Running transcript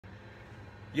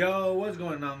Yo, what's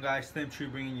going on, guys? Slim Tree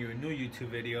bringing you a new YouTube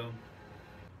video.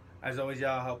 As always,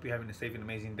 y'all, I hope you're having a safe and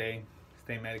amazing day.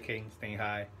 Staying medicated, staying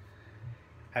high.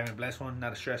 Having a blessed one,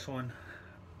 not a stressed one.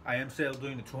 I am still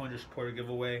doing the 200 supporter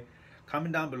giveaway.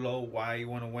 Comment down below why you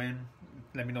want to win.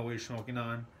 Let me know what you're smoking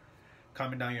on.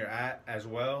 Comment down your at as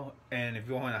well. And if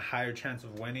you want a higher chance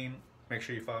of winning, make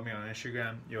sure you follow me on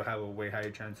Instagram. You'll have a way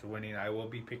higher chance of winning. I will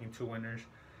be picking 2 winners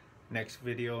next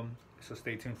video, so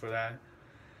stay tuned for that.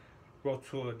 Road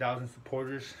to 1,000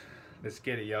 supporters. Let's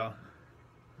get it, y'all.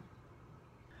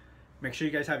 Make sure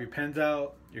you guys have your pens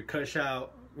out, your kush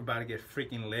out. We're about to get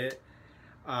freaking lit.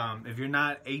 If you're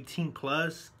not 18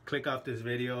 plus, click off this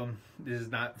video. This is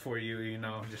not for you, you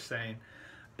know, just saying.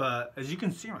 But as you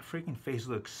can see, my freaking face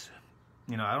looks,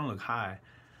 you know, I don't look high,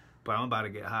 but I'm about to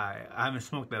get high. I haven't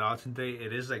smoked at all today.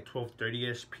 It is like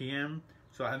 12:30ish p.m.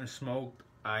 So I haven't smoked.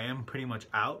 I am pretty much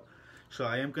out. So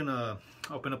I am gonna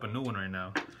open up a new one right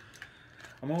now.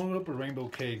 I'm gonna open up a rainbow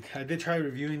cake. I did try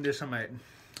reviewing this on my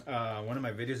one of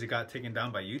my videos. It got taken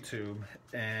down by YouTube,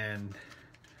 and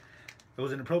it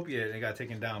was inappropriate. It got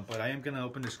taken down. But I am gonna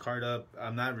open this card up.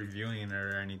 I'm not reviewing it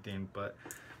or anything, but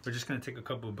we're just gonna take a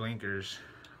couple of blinkers,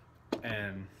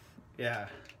 and yeah.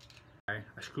 Alright,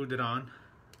 I screwed it on.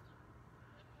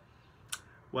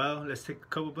 Well, let's take a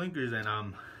couple of blinkers,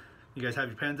 and you guys have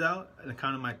your pens out. At the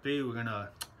count of my 3, we're gonna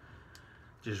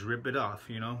just rip it off,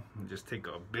 you know? Just take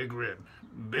a big rip.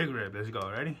 Big rip. Let's go.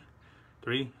 Ready?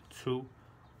 3, 2,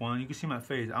 1. You can see my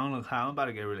face. I don't look high. I'm about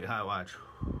to get really high. Watch.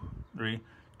 3,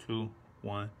 2,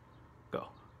 1, go.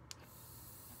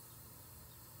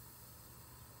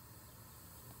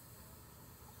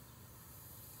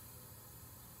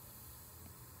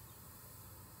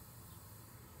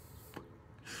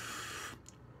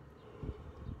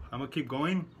 I'm gonna keep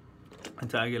going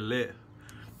until I get lit.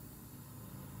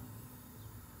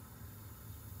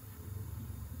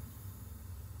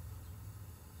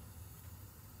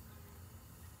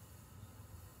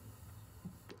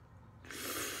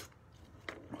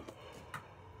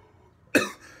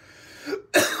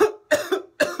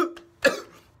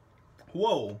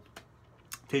 Whoa,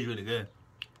 tastes really good.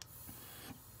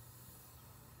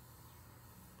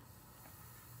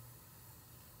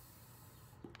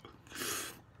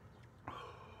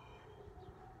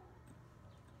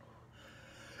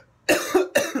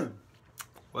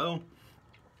 Well,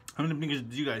 how many fingers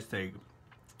did you guys take?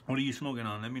 What are you smoking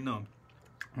on? Let me know.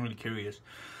 I'm really curious.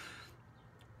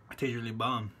 It tastes really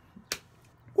bomb.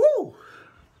 Woo!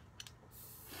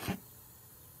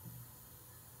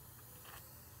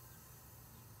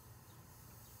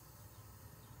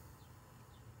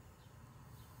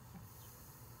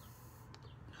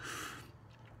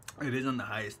 It is on the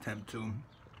highest temp too.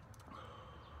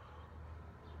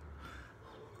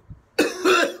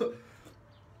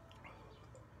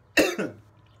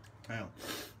 Damn.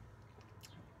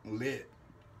 Lit.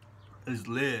 It's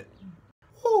lit.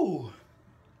 Woo!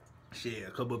 Shit,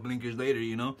 a couple of blinkers later,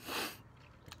 you know?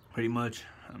 Pretty much,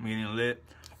 I'm getting lit.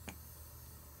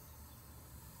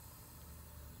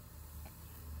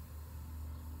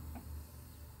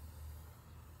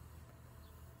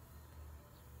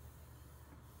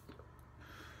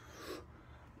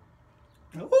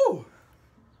 Woo!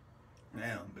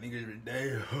 Damn, blinkers every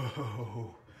day.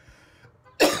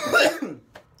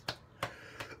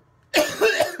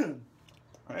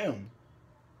 Damn.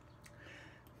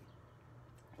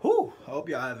 Whew. I hope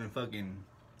y'all having fucking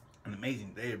an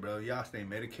amazing day, bro. Y'all stay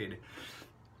medicated.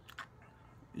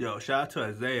 Yo, shout out to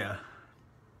Isaiah.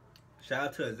 Shout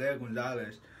out to Isaiah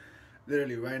Gonzalez.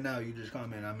 Literally, right now, you just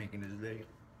comment, I'm making this video.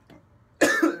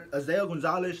 Isaiah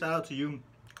Gonzalez, shout out to you.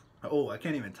 Oh, I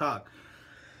can't even talk.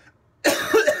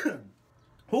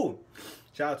 Who?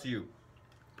 Shout out to you.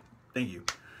 Thank you.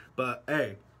 But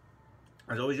hey,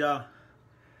 as always, y'all,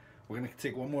 we're gonna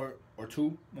take one more or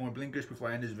 2 more blinkers before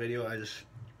I end this video. I just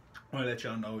want to let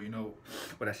y'all know, you know,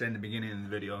 what I said in the beginning of the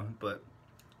video. But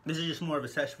this is just more of a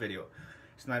Sesh video.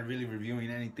 It's not really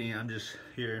reviewing anything. I'm just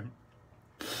here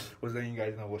was letting you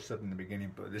guys know what's up in the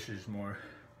beginning. But this is just more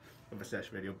of a Sesh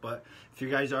video. But if you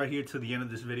guys are here to the end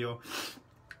of this video,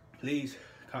 please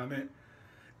comment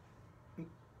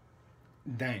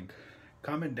dank.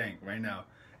 Comment dank right now,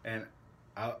 and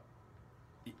I'll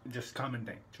just comment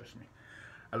dank. Trust me.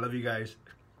 I love you guys.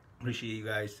 Appreciate you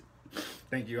guys.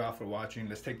 Thank you all for watching.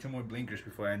 Let's take 2 more blinkers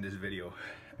before I end this video,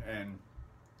 and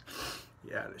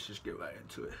yeah, let's just get right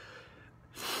into it.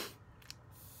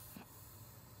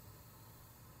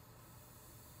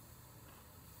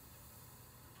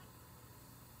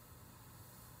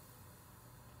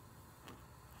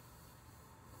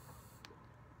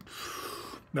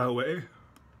 No way.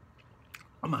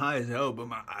 I'm high as hell, but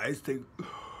my eyes take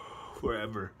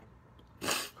forever.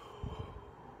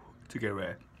 to get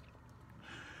red.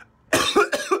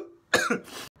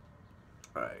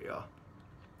 Alright, y'all.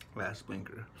 Last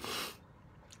blinker.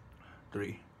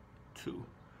 3, 2,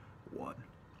 1.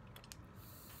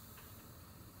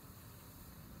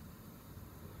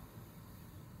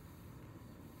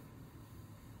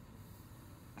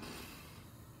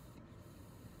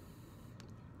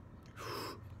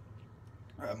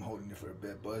 I'm holding it for a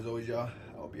bit, but as always, y'all,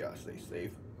 I hope y'all stay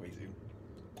safe.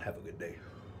 Have a good day.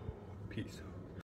 Peace.